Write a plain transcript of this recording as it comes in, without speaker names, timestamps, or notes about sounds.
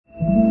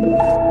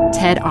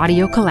TED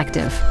Audio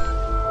Collective.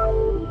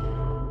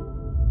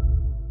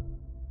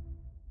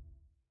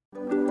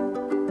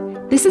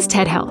 This is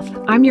TED Health.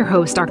 I'm your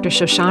host, Dr.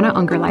 Shoshana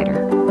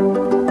Ungerleider.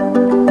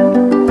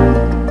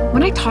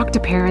 When I talk to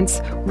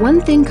parents,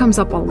 one thing comes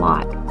up a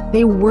lot.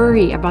 They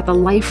worry about the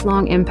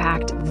lifelong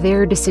impact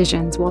their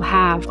decisions will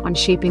have on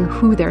shaping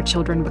who their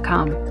children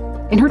become.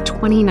 In her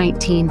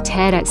 2019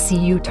 TED at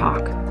CU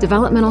talk,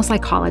 developmental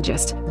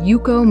psychologist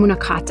Yuko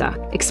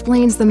Munakata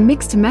explains the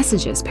mixed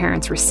messages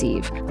parents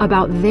receive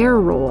about their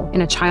role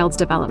in a child's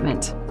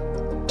development.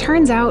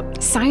 Turns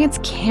out, science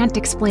can't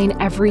explain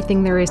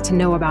everything there is to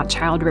know about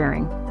child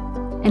rearing.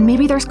 And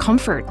maybe there's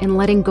comfort in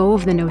letting go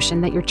of the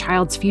notion that your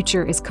child's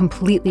future is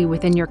completely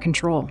within your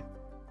control.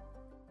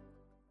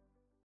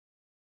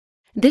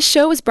 This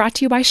show is brought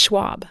to you by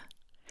Schwab.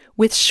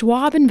 With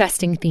Schwab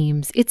investing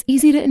themes, it's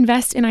easy to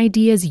invest in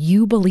ideas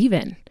you believe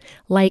in,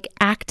 like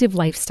active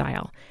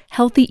lifestyle,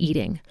 healthy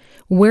eating,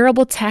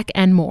 wearable tech,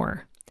 and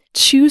more.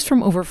 Choose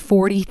from over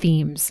 40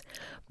 themes.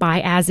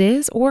 Buy as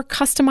is or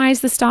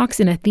customize the stocks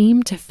in a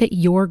theme to fit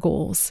your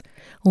goals.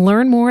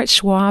 Learn more at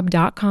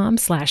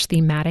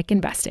schwab.com/thematic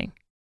investing.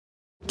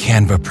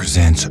 Canva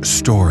presents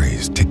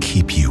stories to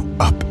keep you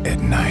up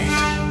at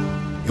night.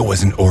 It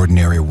was an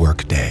ordinary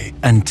workday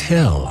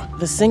until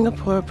the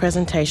Singapore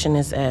presentation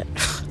is at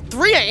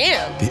 3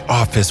 a.m. The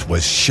office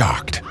was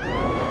shocked.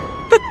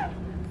 But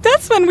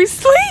that's when we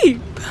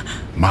sleep.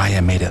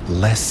 Maya made it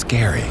less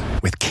scary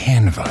with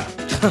Canva.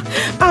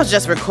 I'll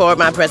just record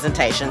my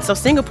presentation so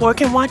Singapore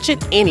can watch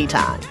it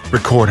anytime.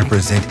 Record and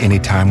present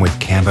anytime with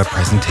Canva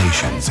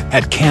presentations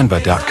at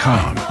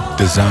canva.com.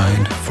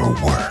 Designed for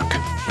work.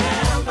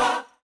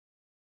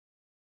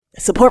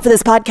 Support for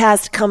this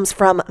podcast comes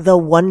from The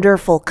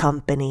Wonderful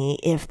Company.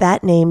 If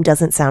that name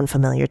doesn't sound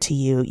familiar to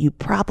you, you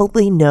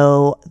probably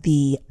know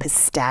the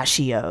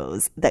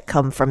pistachios that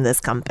come from this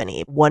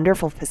company.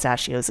 Wonderful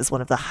Pistachios is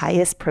one of the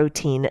highest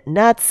protein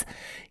nuts.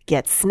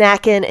 Get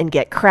snacking and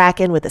get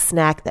cracking with a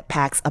snack that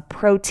packs a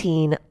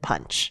protein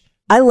punch.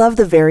 I love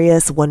the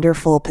various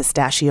wonderful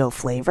pistachio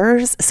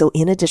flavors. So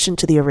in addition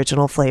to the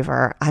original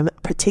flavor, I'm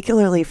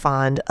particularly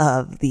fond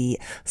of the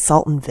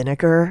salt and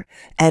vinegar,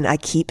 and I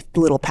keep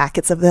little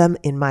packets of them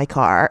in my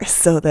car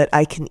so that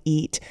I can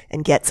eat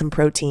and get some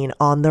protein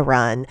on the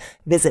run.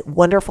 Visit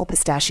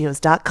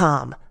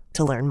wonderfulpistachios.com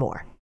to learn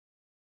more.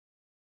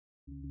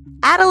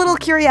 Add a little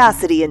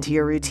curiosity into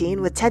your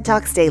routine with TED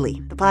Talks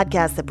Daily, the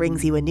podcast that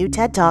brings you a new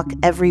TED Talk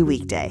every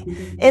weekday.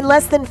 In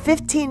less than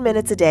 15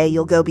 minutes a day,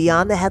 you'll go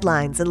beyond the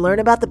headlines and learn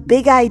about the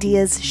big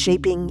ideas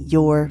shaping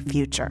your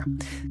future.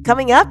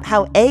 Coming up,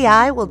 how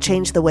AI will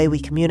change the way we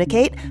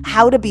communicate,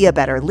 how to be a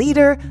better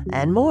leader,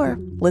 and more.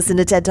 Listen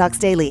to TED Talks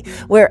Daily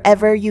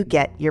wherever you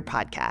get your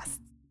podcasts.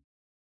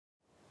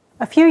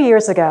 A few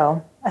years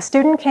ago, a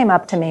student came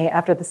up to me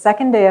after the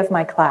second day of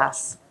my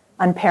class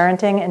on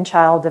parenting and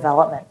child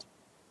development.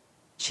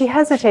 She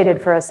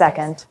hesitated for a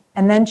second,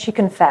 and then she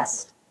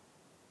confessed,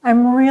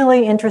 "I'm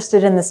really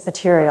interested in this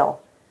material,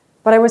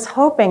 but I was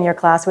hoping your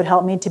class would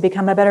help me to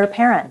become a better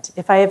parent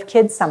if I have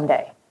kids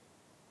someday."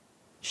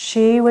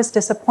 She was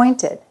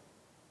disappointed.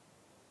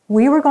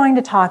 We were going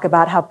to talk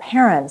about how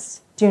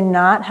parents do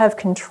not have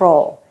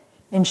control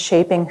in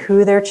shaping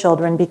who their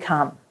children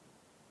become.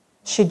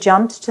 She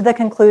jumped to the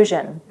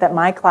conclusion that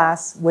my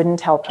class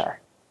wouldn't help her.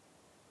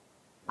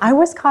 I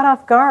was caught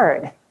off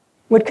guard.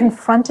 Would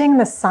confronting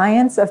the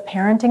science of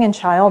parenting and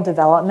child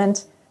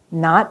development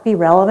not be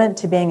relevant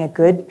to being a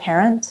good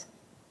parent?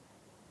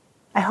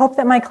 I hope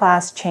that my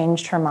class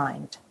changed her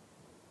mind.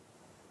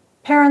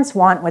 Parents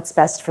want what's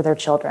best for their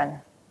children.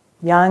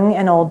 Young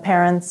and old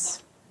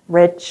parents,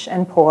 rich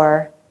and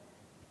poor,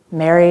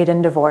 married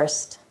and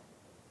divorced.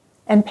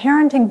 And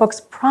parenting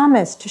books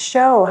promise to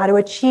show how to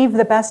achieve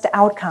the best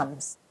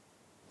outcomes,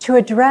 to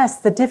address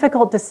the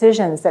difficult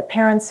decisions that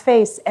parents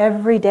face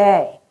every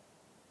day,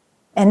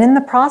 and in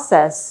the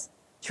process,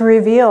 to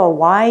reveal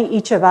why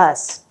each of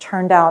us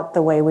turned out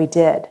the way we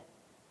did.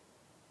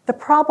 The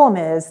problem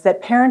is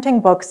that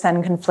parenting books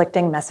send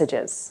conflicting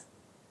messages.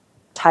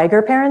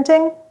 Tiger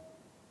parenting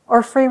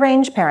or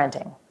free-range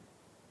parenting?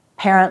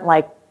 Parent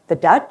like the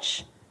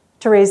Dutch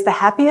to raise the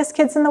happiest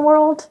kids in the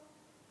world,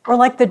 or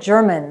like the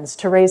Germans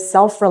to raise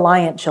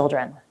self-reliant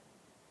children?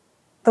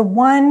 The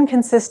one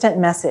consistent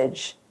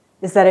message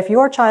is that if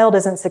your child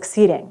isn't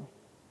succeeding,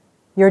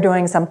 you're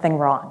doing something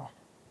wrong.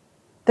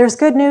 There's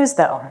good news,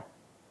 though.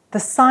 The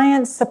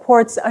science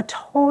supports a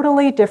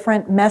totally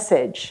different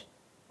message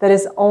that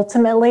is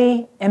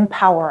ultimately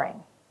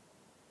empowering.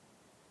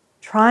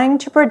 Trying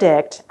to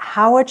predict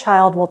how a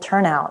child will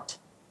turn out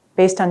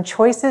based on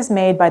choices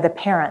made by the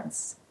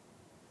parents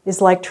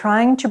is like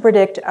trying to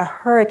predict a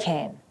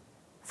hurricane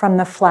from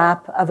the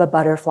flap of a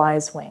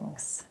butterfly's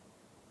wings.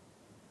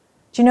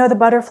 Do you know the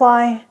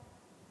butterfly?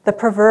 The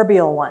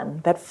proverbial one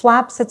that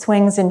flaps its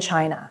wings in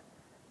China,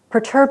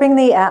 perturbing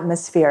the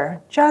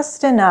atmosphere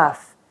just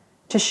enough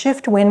to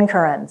shift wind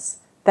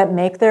currents that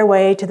make their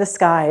way to the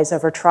skies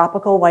over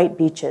tropical white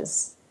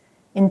beaches,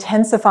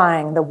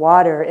 intensifying the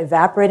water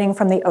evaporating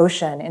from the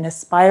ocean in a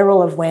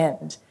spiral of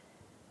wind,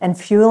 and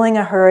fueling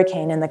a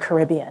hurricane in the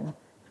Caribbean,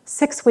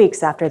 6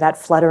 weeks after that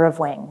flutter of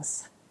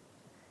wings.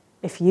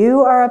 If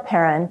you are a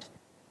parent,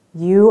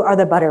 you are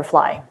the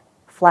butterfly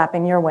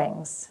flapping your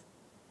wings.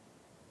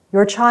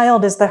 Your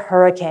child is the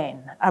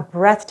hurricane, a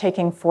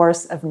breathtaking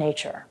force of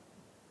nature.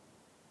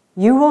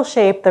 You will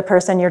shape the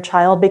person your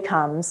child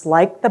becomes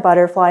like the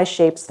butterfly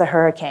shapes the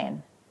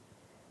hurricane,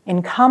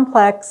 in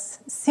complex,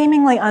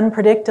 seemingly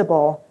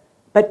unpredictable,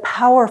 but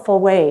powerful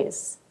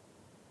ways.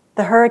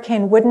 The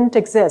hurricane wouldn't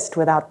exist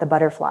without the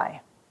butterfly.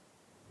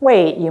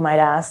 Wait, you might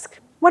ask,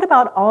 what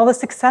about all the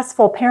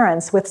successful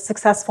parents with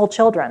successful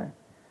children,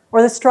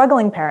 or the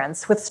struggling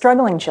parents with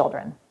struggling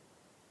children?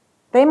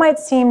 They might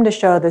seem to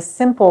show the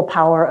simple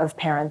power of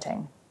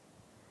parenting.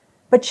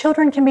 But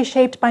children can be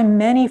shaped by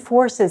many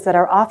forces that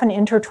are often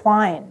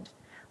intertwined,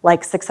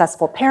 like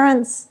successful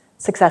parents,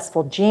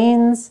 successful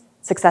genes,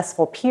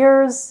 successful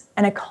peers,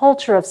 and a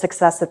culture of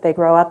success that they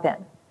grow up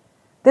in.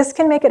 This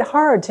can make it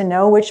hard to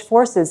know which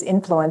forces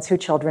influence who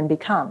children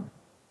become.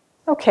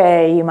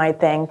 Okay, you might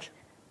think,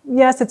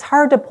 yes, it's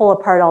hard to pull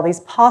apart all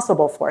these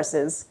possible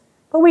forces,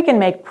 but we can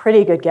make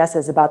pretty good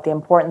guesses about the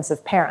importance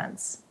of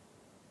parents.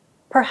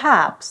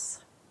 Perhaps.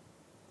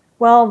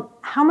 Well,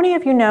 how many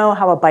of you know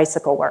how a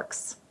bicycle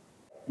works?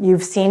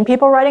 You've seen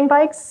people riding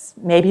bikes,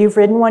 maybe you've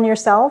ridden one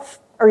yourself,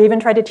 or even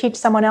tried to teach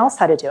someone else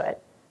how to do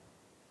it.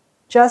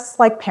 Just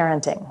like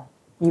parenting.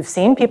 You've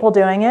seen people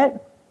doing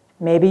it,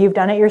 maybe you've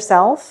done it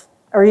yourself,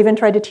 or even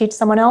tried to teach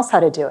someone else how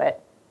to do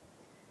it.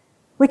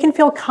 We can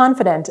feel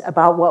confident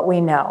about what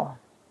we know.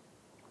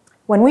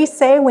 When we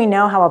say we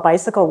know how a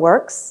bicycle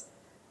works,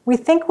 we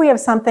think we have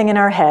something in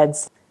our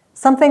heads,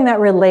 something that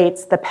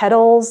relates the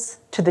pedals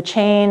to the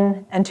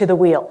chain and to the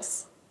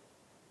wheels.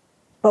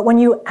 But when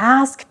you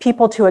ask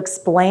people to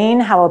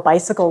explain how a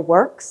bicycle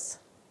works,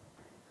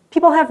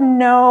 people have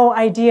no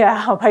idea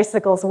how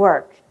bicycles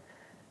work,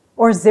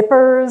 or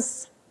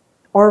zippers,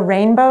 or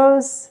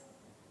rainbows,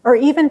 or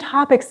even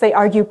topics they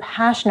argue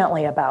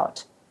passionately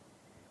about.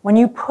 When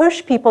you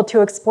push people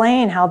to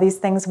explain how these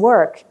things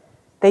work,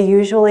 they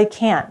usually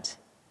can't.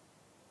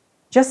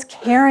 Just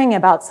caring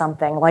about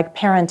something like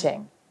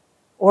parenting,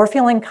 or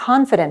feeling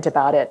confident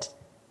about it,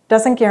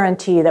 doesn't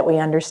guarantee that we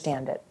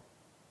understand it.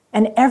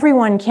 And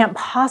everyone can't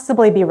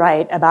possibly be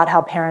right about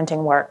how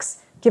parenting works,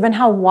 given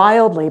how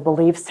wildly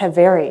beliefs have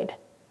varied.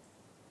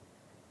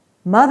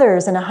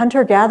 Mothers in a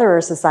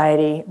hunter-gatherer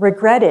society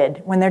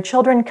regretted when their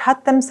children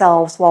cut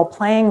themselves while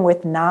playing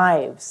with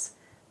knives,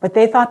 but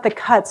they thought the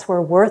cuts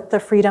were worth the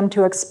freedom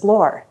to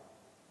explore.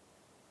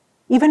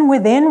 Even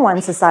within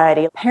one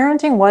society,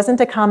 parenting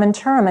wasn't a common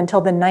term until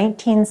the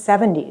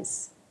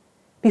 1970s.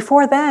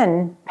 Before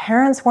then,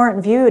 parents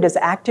weren't viewed as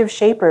active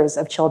shapers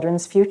of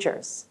children's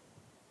futures.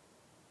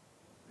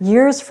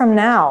 Years from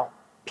now,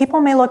 people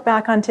may look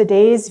back on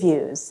today's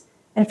views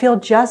and feel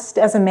just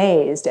as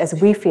amazed as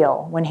we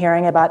feel when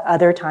hearing about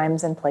other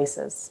times and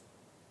places.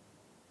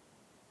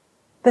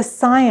 The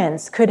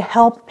science could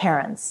help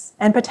parents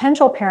and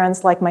potential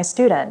parents like my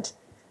student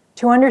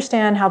to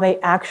understand how they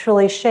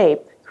actually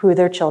shape who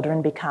their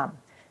children become.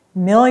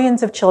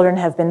 Millions of children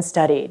have been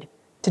studied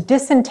to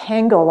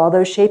disentangle all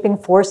those shaping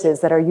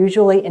forces that are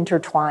usually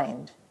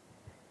intertwined.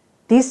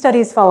 These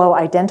studies follow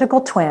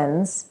identical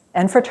twins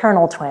and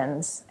fraternal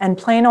twins and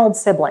plain old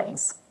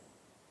siblings,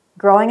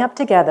 growing up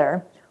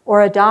together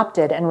or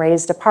adopted and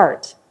raised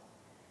apart.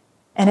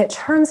 And it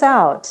turns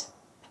out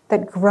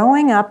that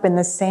growing up in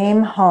the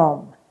same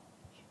home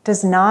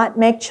does not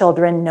make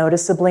children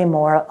noticeably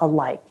more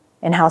alike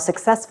in how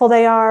successful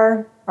they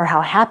are, or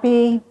how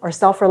happy or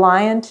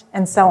self-reliant,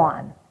 and so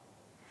on.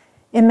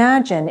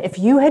 Imagine if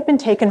you had been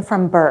taken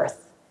from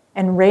birth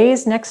and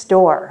raised next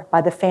door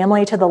by the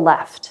family to the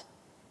left,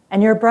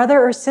 and your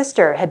brother or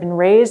sister had been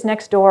raised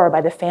next door by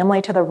the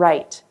family to the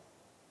right.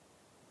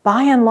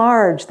 By and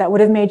large, that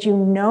would have made you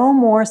no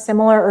more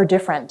similar or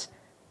different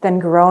than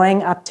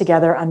growing up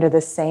together under the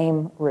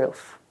same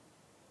roof.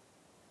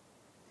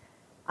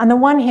 On the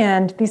one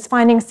hand, these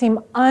findings seem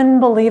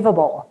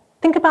unbelievable.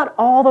 Think about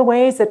all the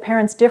ways that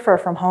parents differ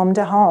from home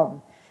to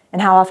home,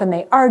 and how often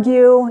they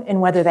argue, and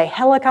whether they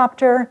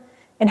helicopter,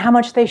 and how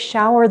much they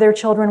shower their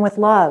children with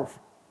love.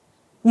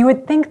 You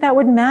would think that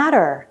would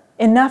matter,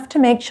 enough to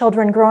make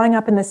children growing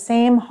up in the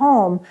same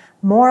home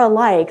more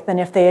alike than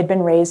if they had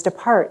been raised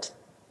apart.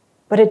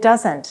 But it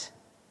doesn't.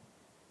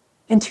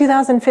 In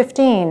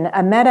 2015,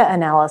 a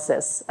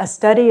meta-analysis, a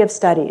study of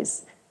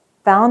studies,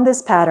 found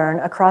this pattern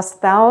across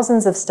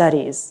thousands of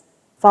studies,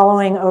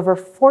 following over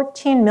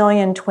 14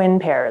 million twin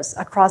pairs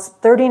across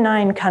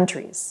 39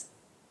 countries.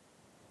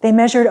 They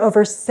measured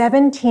over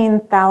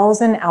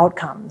 17,000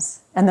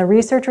 outcomes, and the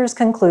researchers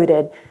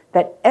concluded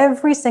that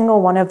every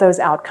single one of those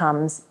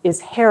outcomes is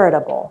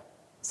heritable,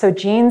 so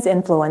genes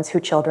influence who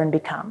children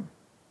become.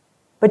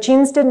 But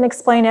genes didn't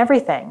explain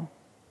everything.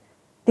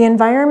 The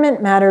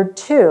environment mattered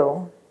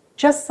too,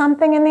 just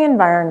something in the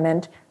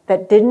environment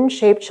that didn't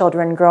shape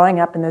children growing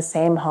up in the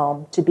same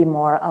home to be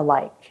more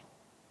alike.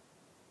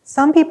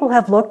 Some people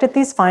have looked at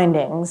these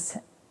findings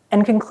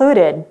and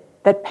concluded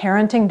that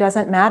parenting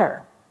doesn't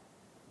matter,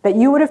 that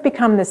you would have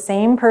become the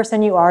same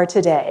person you are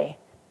today,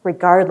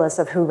 regardless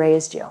of who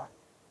raised you.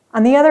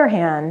 On the other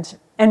hand,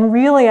 and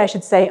really I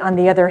should say on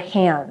the other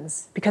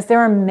hands, because there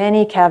are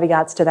many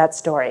caveats to that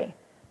story,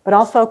 but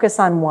I'll focus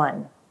on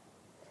one.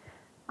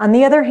 On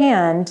the other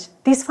hand,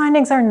 these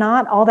findings are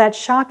not all that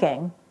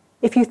shocking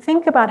if you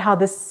think about how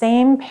the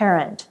same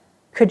parent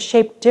could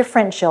shape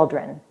different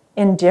children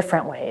in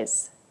different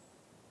ways.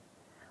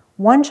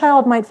 One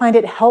child might find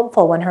it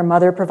helpful when her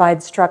mother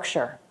provides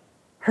structure.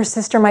 Her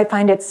sister might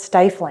find it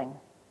stifling.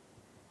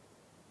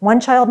 One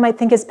child might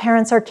think his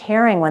parents are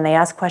caring when they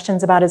ask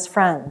questions about his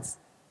friends.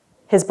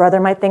 His brother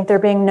might think they're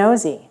being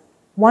nosy.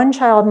 One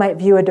child might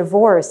view a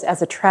divorce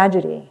as a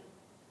tragedy,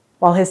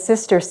 while his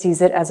sister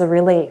sees it as a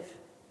relief.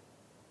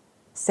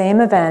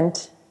 Same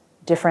event,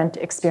 different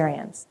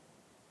experience.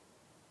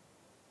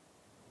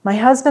 My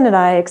husband and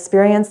I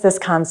experienced this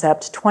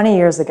concept 20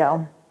 years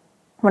ago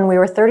when we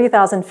were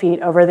 30,000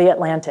 feet over the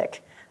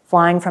Atlantic,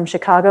 flying from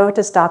Chicago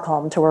to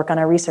Stockholm to work on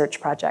a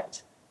research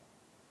project.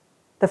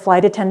 The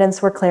flight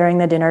attendants were clearing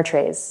the dinner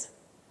trays.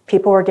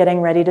 People were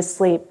getting ready to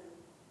sleep.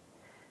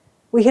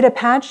 We hit a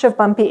patch of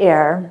bumpy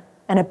air,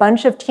 and a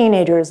bunch of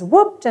teenagers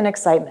whooped in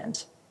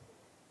excitement.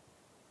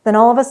 Then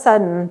all of a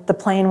sudden, the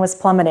plane was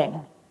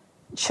plummeting.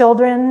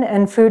 Children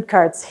and food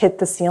carts hit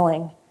the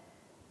ceiling.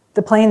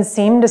 The plane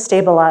seemed to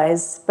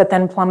stabilize, but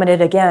then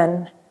plummeted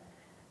again.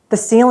 The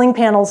ceiling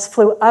panels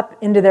flew up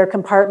into their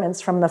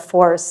compartments from the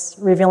force,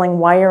 revealing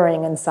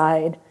wiring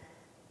inside.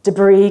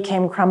 Debris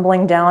came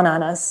crumbling down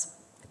on us.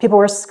 People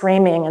were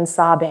screaming and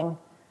sobbing.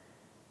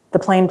 The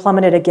plane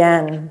plummeted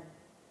again.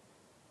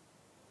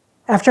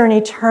 After an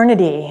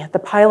eternity, the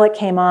pilot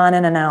came on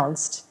and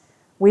announced,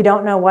 "We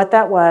don't know what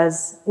that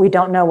was. We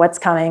don't know what's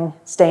coming.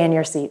 Stay in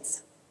your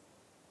seats."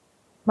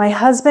 My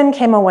husband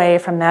came away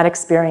from that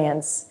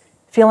experience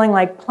feeling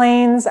like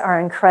planes are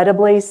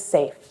incredibly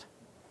safe.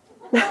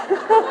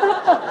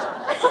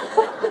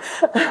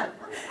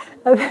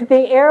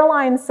 The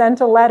airline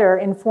sent a letter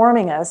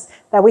informing us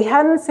that we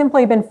hadn't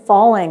simply been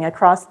falling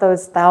across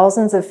those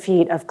thousands of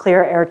feet of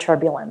clear air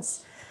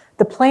turbulence.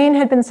 The plane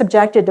had been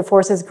subjected to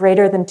forces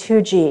greater than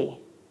 2G.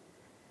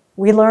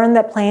 We learned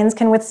that planes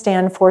can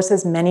withstand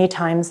forces many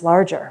times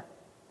larger.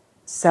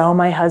 So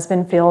my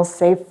husband feels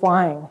safe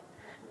flying.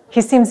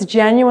 He seems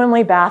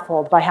genuinely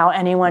baffled by how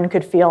anyone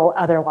could feel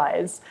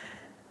otherwise.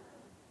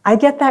 I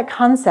get that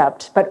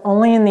concept, but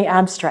only in the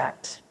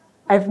abstract.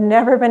 I've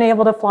never been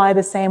able to fly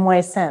the same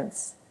way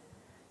since.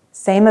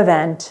 Same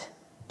event,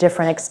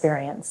 different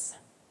experience.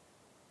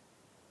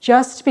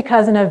 Just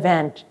because an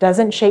event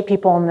doesn't shape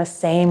people in the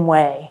same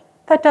way,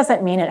 that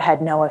doesn't mean it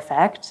had no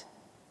effect.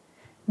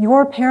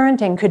 Your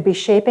parenting could be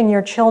shaping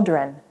your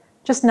children,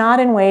 just not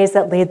in ways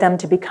that lead them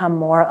to become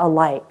more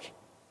alike.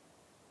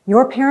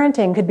 Your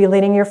parenting could be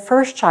leading your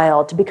first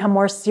child to become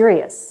more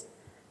serious,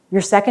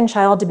 your second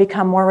child to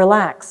become more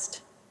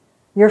relaxed,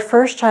 your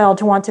first child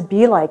to want to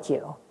be like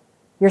you,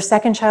 your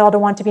second child to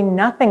want to be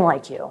nothing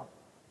like you.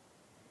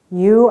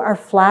 You are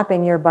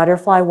flapping your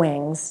butterfly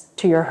wings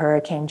to your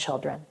hurricane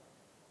children.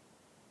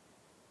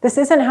 This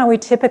isn't how we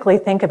typically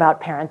think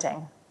about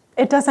parenting.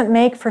 It doesn't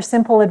make for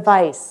simple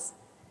advice.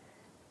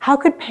 How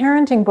could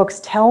parenting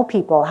books tell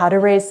people how to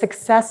raise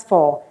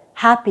successful,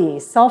 happy,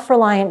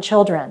 self-reliant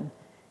children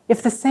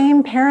if the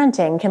same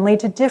parenting can lead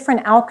to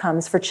different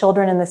outcomes for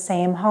children in the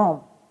same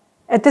home?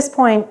 At this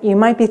point, you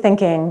might be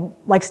thinking,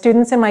 like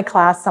students in my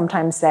class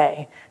sometimes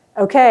say,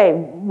 okay,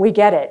 we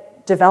get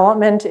it.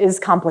 Development is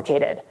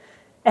complicated.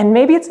 And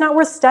maybe it's not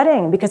worth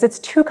studying because it's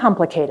too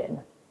complicated.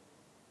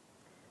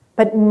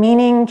 But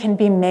meaning can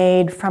be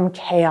made from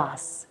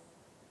chaos.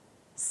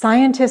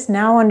 Scientists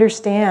now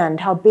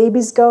understand how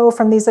babies go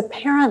from these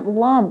apparent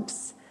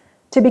lumps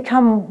to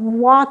become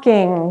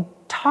walking,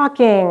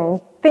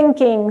 talking,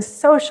 thinking,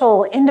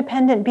 social,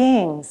 independent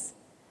beings.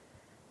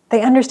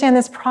 They understand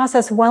this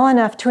process well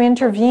enough to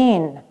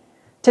intervene,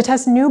 to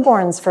test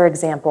newborns, for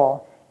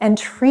example, and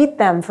treat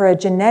them for a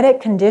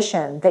genetic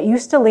condition that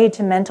used to lead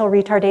to mental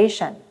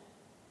retardation.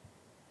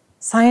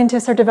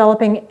 Scientists are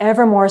developing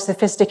ever more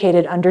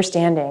sophisticated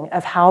understanding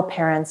of how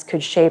parents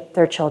could shape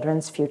their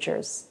children's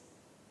futures.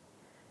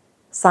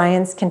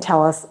 Science can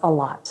tell us a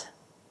lot,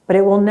 but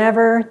it will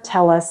never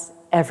tell us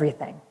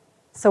everything.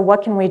 So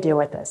what can we do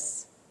with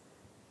this?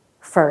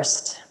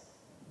 First,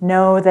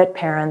 know that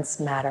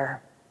parents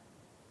matter.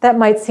 That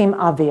might seem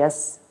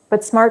obvious,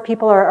 but smart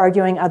people are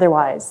arguing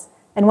otherwise,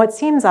 and what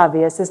seems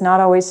obvious is not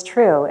always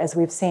true, as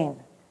we've seen.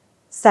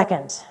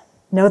 Second,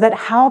 know that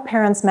how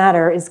parents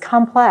matter is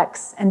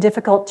complex and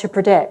difficult to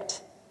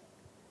predict.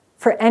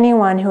 For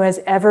anyone who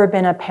has ever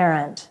been a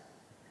parent,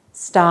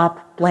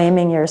 stop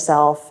blaming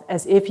yourself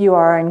as if you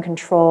are in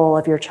control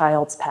of your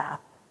child's path.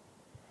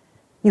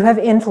 You have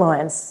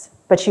influence,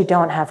 but you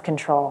don't have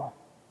control.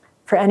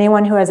 For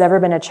anyone who has ever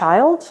been a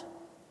child,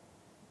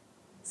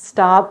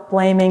 stop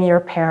blaming your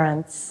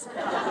parents,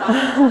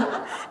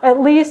 at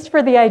least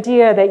for the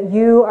idea that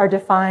you are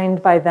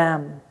defined by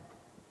them.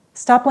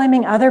 Stop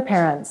blaming other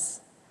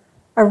parents.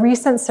 A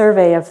recent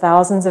survey of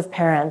thousands of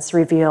parents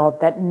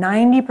revealed that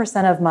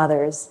 90% of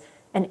mothers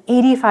and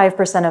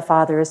 85% of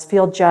fathers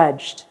feel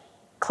judged.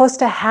 Close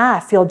to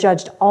half feel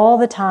judged all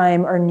the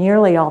time or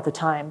nearly all the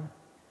time.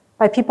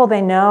 by people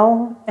they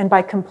know, and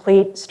by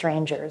complete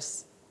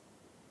strangers.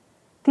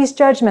 These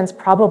judgments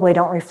probably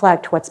don't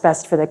reflect what's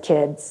best for the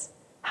kids.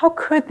 How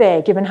could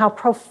they, given how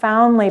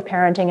profoundly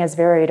parenting has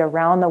varied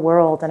around the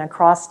world and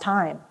across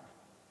time?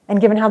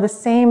 And given how the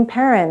same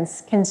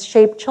parents can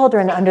shape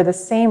children under the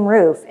same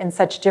roof in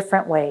such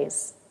different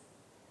ways.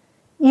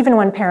 Even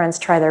when parents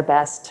try their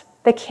best,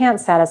 they can't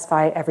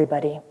satisfy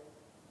everybody.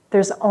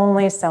 There's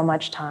only so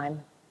much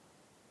time.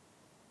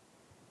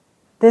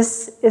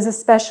 This is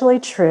especially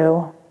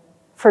true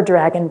for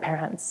dragon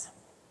parents.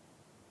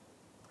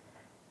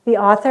 The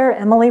author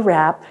Emily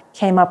Rapp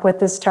came up with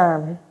this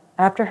term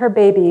after her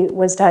baby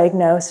was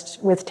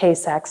diagnosed with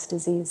Tay-Sachs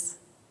disease.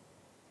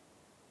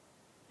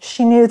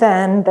 She knew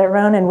then that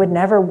Ronan would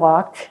never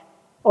walk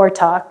or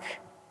talk.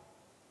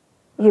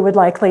 He would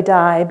likely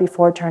die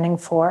before turning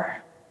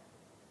 4.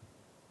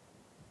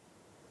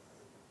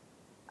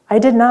 I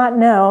did not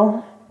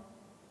know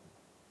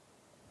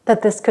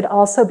that this could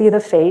also be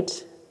the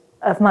fate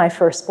of my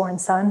firstborn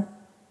son.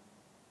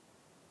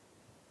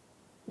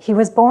 He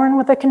was born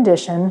with a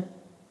condition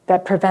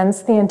that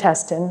prevents the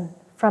intestine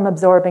from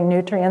absorbing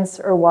nutrients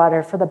or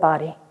water for the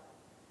body.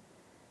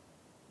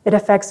 It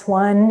affects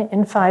 1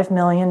 in 5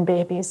 million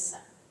babies.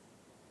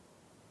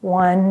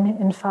 1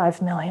 in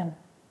 5 million.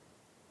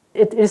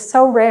 It is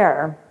so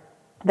rare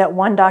that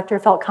one doctor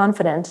felt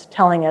confident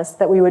telling us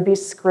that we would be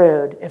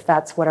screwed if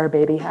that's what our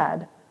baby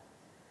had.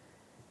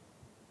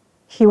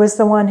 He was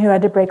the one who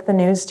had to break the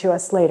news to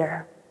us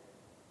later.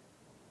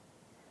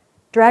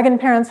 Dragon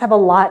parents have a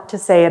lot to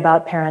say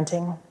about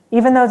parenting,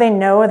 even though they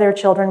know their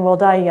children will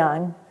die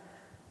young,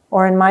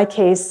 or in my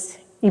case,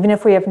 even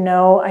if we have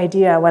no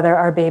idea whether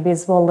our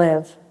babies will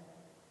live.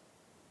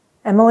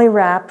 Emily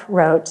Rapp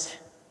wrote,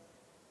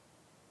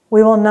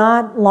 "We will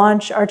not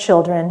launch our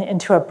children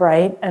into a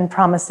bright and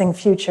promising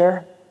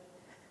future,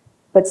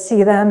 but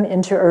see them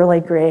into early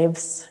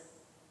graves.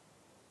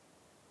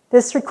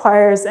 This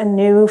requires a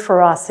new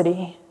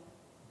ferocity,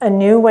 a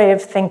new way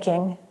of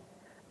thinking,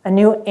 a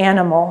new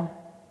animal.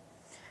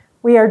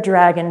 We are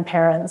dragon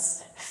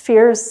parents,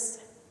 fierce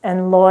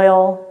and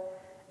loyal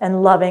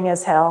and loving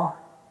as hell.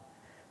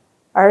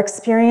 Our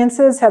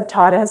experiences have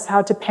taught us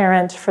how to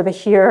parent for the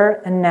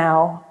here and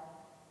now,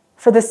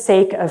 for the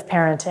sake of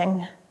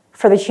parenting,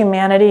 for the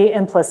humanity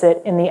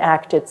implicit in the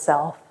act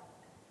itself.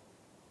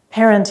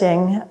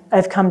 Parenting,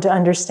 I've come to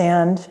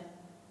understand,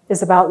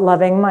 is about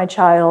loving my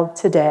child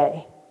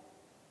today,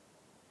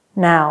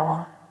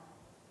 now.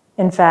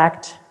 In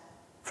fact,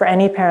 for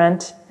any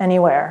parent,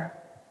 anywhere,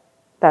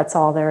 that's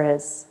all there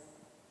is."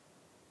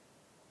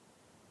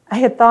 I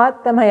had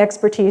thought that my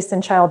expertise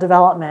in child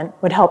development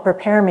would help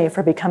prepare me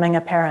for becoming a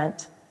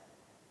parent.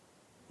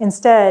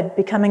 Instead,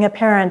 becoming a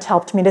parent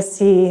helped me to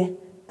see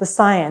the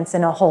science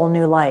in a whole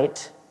new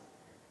light.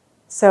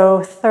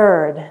 So,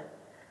 third,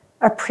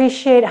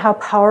 appreciate how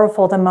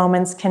powerful the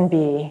moments can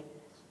be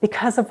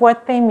because of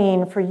what they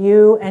mean for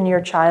you and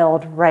your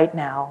child right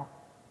now,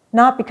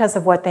 not because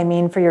of what they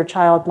mean for your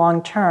child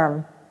long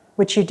term,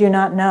 which you do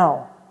not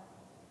know.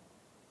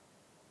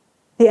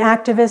 The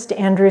activist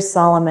Andrew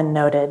Solomon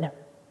noted,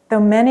 "Though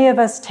many of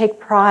us take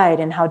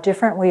pride in how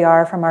different we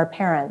are from our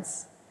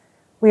parents,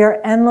 we are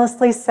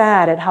endlessly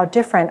sad at how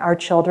different our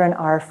children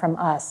are from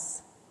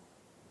us."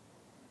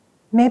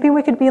 Maybe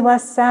we could be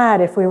less sad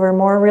if we were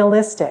more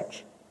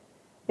realistic,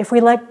 if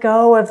we let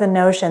go of the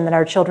notion that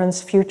our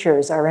children's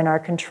futures are in our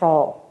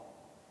control,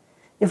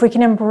 if we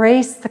can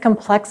embrace the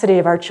complexity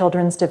of our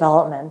children's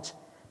development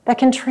that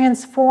can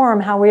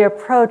transform how we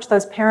approach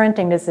those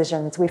parenting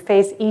decisions we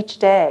face each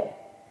day,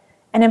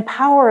 and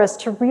empower us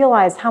to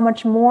realize how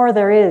much more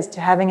there is to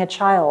having a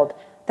child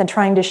than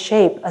trying to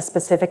shape a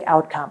specific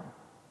outcome.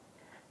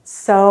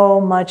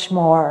 So much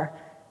more,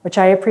 which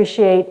I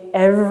appreciate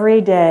every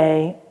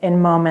day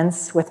in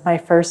moments with my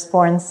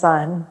firstborn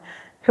son,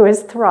 who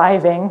is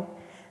thriving,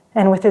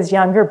 and with his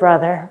younger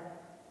brother,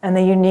 and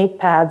the unique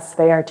paths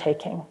they are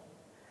taking.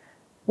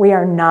 We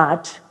are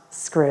not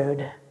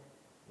screwed.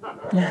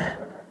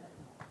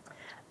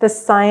 The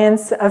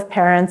science of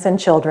parents and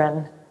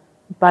children,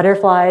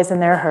 butterflies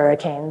and their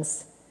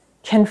hurricanes,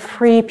 can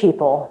free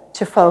people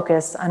to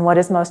focus on what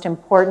is most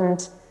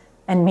important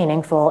and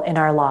meaningful in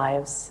our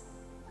lives.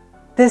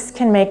 This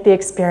can make the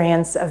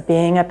experience of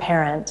being a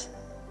parent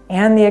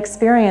and the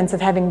experience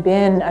of having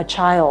been a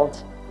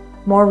child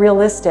more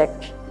realistic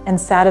and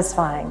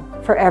satisfying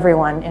for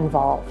everyone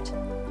involved.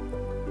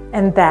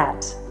 And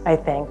that, I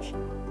think,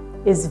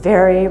 is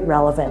very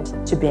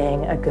relevant to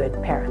being a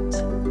good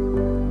parent.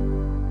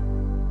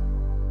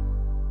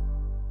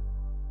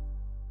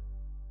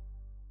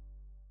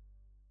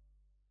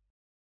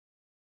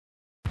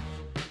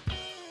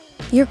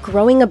 You're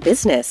growing a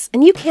business,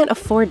 and you can't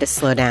afford to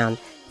slow down.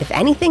 If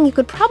anything, you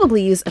could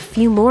probably use a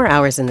few more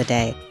hours in the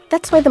day.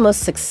 That's why the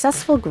most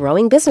successful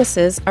growing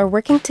businesses are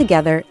working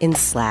together in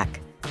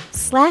Slack.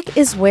 Slack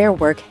is where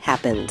work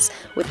happens,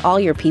 with all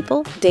your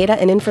people, data,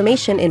 and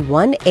information in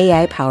one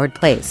AI-powered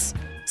place.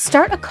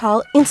 Start a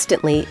call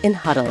instantly in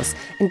huddles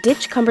and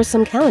ditch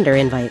cumbersome calendar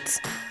invites.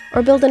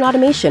 or build an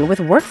automation with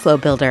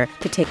Workflow Builder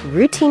to take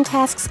routine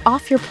tasks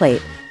off your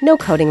plate. No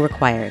coding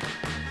required.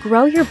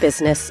 Grow your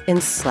business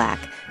in Slack.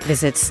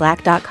 Visit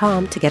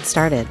slack.com to get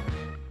started.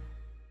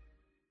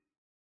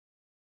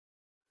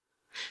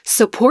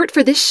 Support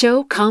for this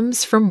show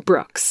comes from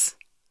Brooks.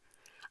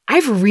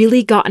 I've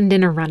really gotten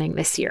into running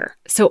this year,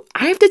 so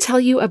I have to tell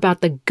you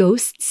about the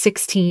Ghost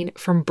 16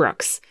 from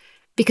Brooks,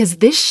 because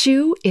this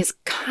shoe is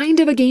kind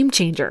of a game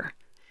changer.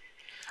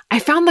 I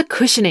found the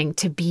cushioning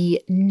to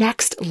be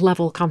next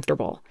level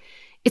comfortable.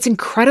 It's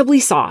incredibly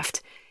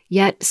soft,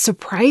 yet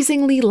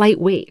surprisingly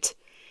lightweight.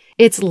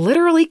 It's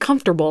literally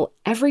comfortable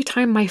every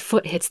time my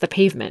foot hits the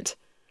pavement.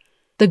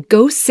 The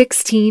Ghost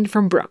 16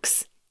 from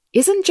Brooks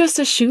isn't just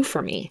a shoe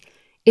for me.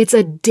 It's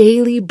a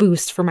daily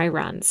boost for my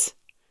runs.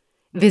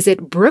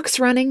 Visit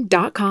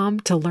brooksrunning.com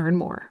to learn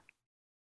more.